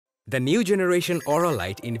The new generation Aura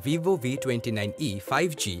light in Vivo V29e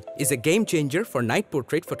 5G is a game changer for night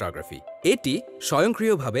portrait photography. এটি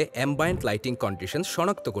স্বয়ংক্রিয়ভাবে ambient lighting condition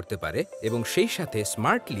শনাক্ত করতে পারে এবং সেই সাথে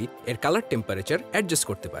স্মার্টলি এর কালার টেম্পারেচার অ্যাডজাস্ট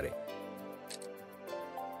করতে পারে।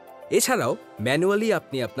 এছাড়াও ম্যানুয়ালি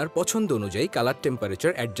আপনি আপনার পছন্দ অনুযায়ী কালার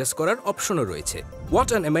টেম্পারেচার অ্যাডজাস্ট করার অপশনও রয়েছে। What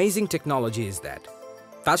an amazing technology is that!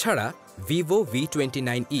 তাছাড়া Vivo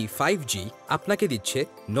V29e 5G আপনাকে দিচ্ছে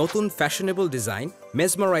নতুন fashionable design,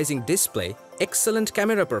 mesmerising display, excellent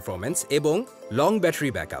camera performance এবং long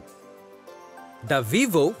battery backup. The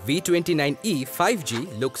Vivo V29e 5G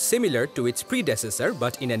looks similar to its predecessor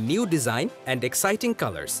but in a new design and exciting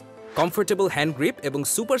colors. Comfortable hand grip এবং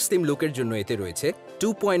super slim লুকের জন্য এতে রয়েছে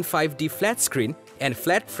 2.5D flat screen and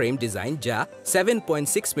flat frame design যা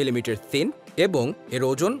 7.6 mm thin এবং এর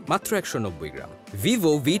ওজন মাত্র 190 গ্রাম।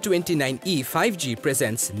 Vivo V29e 5G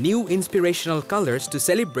presents new inspirational colors to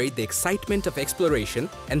celebrate the excitement of exploration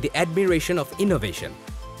and the admiration of innovation.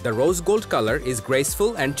 The rose gold color is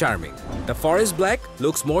graceful and charming. The forest black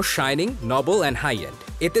looks more shining, noble and high-end.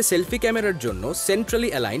 এতে selfie ক্যামেরার জন্য centrally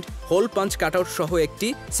aligned whole punch cutout সহ একটি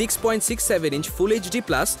 6.67 inch full HD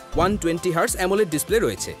plus 120 hertz AMOLED display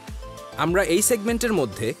রয়েছে। আমরা এই সেগমেন্টের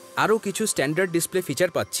মধ্যে আরও কিছু স্ট্যান্ডার্ড ডিসপ্লে ফিচার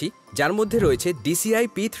পাচ্ছি, যার মধ্যে রয়েছে DCI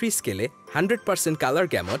P3 স্কেলে 100% colour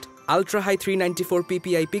গ্যামট, ultra high 394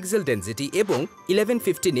 ppi pixel density এবং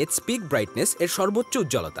 1150 নিটস পিক ব্রাইটনেস এর সর্বোচ্চ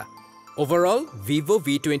উজ্জ্বলতা। Overall, Vivo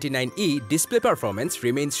V29e display performance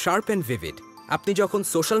remains sharp and vivid. আপনি যখন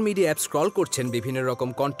সোশ্যাল মিডিয়া অ্যাপ স্ক্রল করছেন বিভিন্ন রকম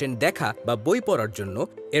কন্টেন্ট দেখা বা বই পড়ার জন্য,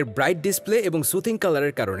 এর ব্রাইট ডিসপ্লে এবং সুথিং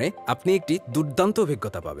কালারের কারণে আপনি একটি দুর্দান্ত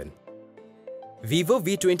অভিজ্ঞতা পাবেন। Vivo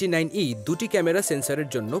V29e দুটি ক্যামেরা সেন্সরের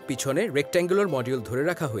জন্য পিছনে রেক্ট্যাঙ্গুলার মডিউল ধরে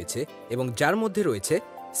রাখা হয়েছে এবং যার মধ্যে রয়েছে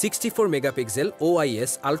 64 megapixel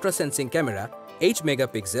OIS ultra sensing camera, 8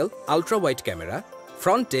 megapixel ultra wide camera,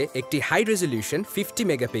 ফ্রন্টে একটি high resolution 50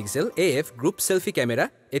 megapixel AF group selfie camera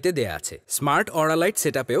এতে দেয়া আছে। স্মার্ট অরা লাইট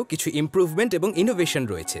সেটআপেও কিছু ইমপ্রুভমেন্ট এবং ইনোভেশন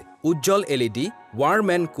রয়েছে। উজ্জ্বল LED, warm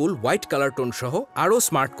and cool white colour tone সহ আরও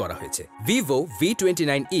স্মার্ট করা হয়েছে। Vivo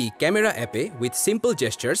V29e ক্যামেরা অ্যাপে উইথ সিম্পল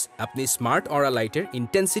জেস্টার্স আপনি স্মার্ট অরা লাইটের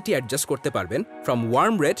ইন্টেন্সিটি অ্যাডজাস্ট করতে পারবেন from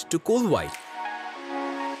worm red two cool white.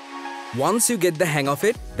 Once you get the hang of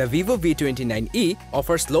it, the Vivo V29e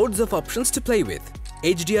offers loads of options to play with.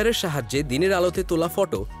 HDR এর সাহায্যে দিনের আলোতে তোলা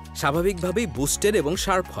ফটো স্বাভাবিকভাবেই বুস্টেড এবং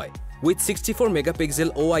শার্প হয়। With 64 megapixel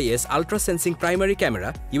OIS ultra sensing primary camera,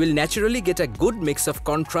 you will naturally get a good mix of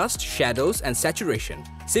contrast, shadows and saturation.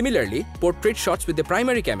 Similarly, portrait shots with the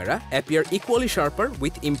primary camera appear equally sharper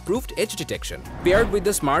with improved edge detection. Paired with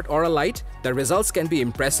the smart Aura light, the results can be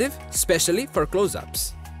impressive, especially for close-ups.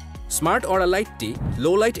 Smart Aura light-টি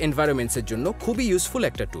low light environments এর জন্য খুবই useful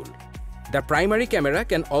একটা টুল। The primary camera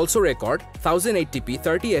can also record 1080p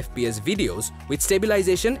 30fps videos with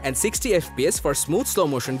stabilization and 60 fps for smooth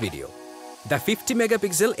slow-motion video. The 50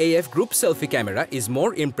 megapixel AF group selfie camera is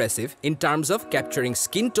more impressive in terms of capturing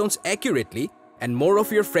skin tones accurately and more of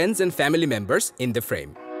your friends and family members in the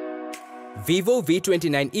frame. Vivo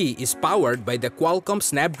V29e is powered by the Qualcomm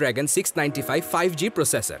Snapdragon 695 5G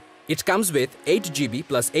processor. It comes with 8GB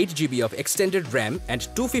plus 8GB of extended RAM and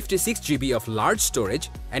 256GB of large storage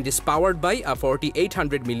and is powered by a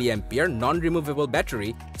 4800 mAh non-removable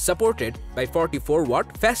battery supported by 44-watt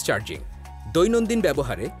fast charging. দৈনন্দিন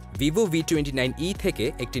ব্যবহারে Vivo V29e থেকে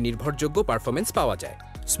একটি নির্ভরযোগ্য performance পাওয়া যায়।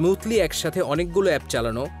 Smoothly একসাথে অনেকগুলো app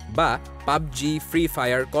চালানো বা PUBG, free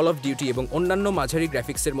fire, call of duty এবং অন্যান্য মাঝারি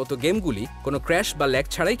গ্রাফিক্সের মতো গেমগুলি কোনো ক্র্যাশ বা ল্যাগ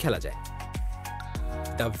ছাড়াই খেলা যায়।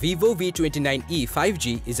 The Vivo V29e 5G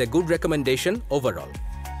is a good recommendation overall.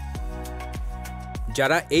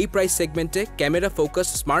 যারা এই প্রাইস সেগমেন্টে ক্যামেরা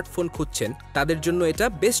ফোকাসড স্মার্টফোন খুঁজছেন তাদের জন্য এটা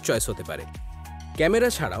বেস্ট চয়েস হতে পারে। ক্যামেরা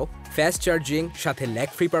ছাড়াও ফাস্ট চার্জিং, সাথে ল্যাগ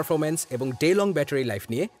ফ্রি পারফরম্যান্স এবং ডে লং ব্যাটারি লাইফ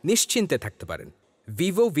নিয়ে নিশ্চিন্তে থাকতে পারেন।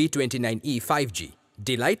 Vivo V29e 5G,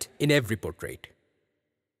 delight in every portrait.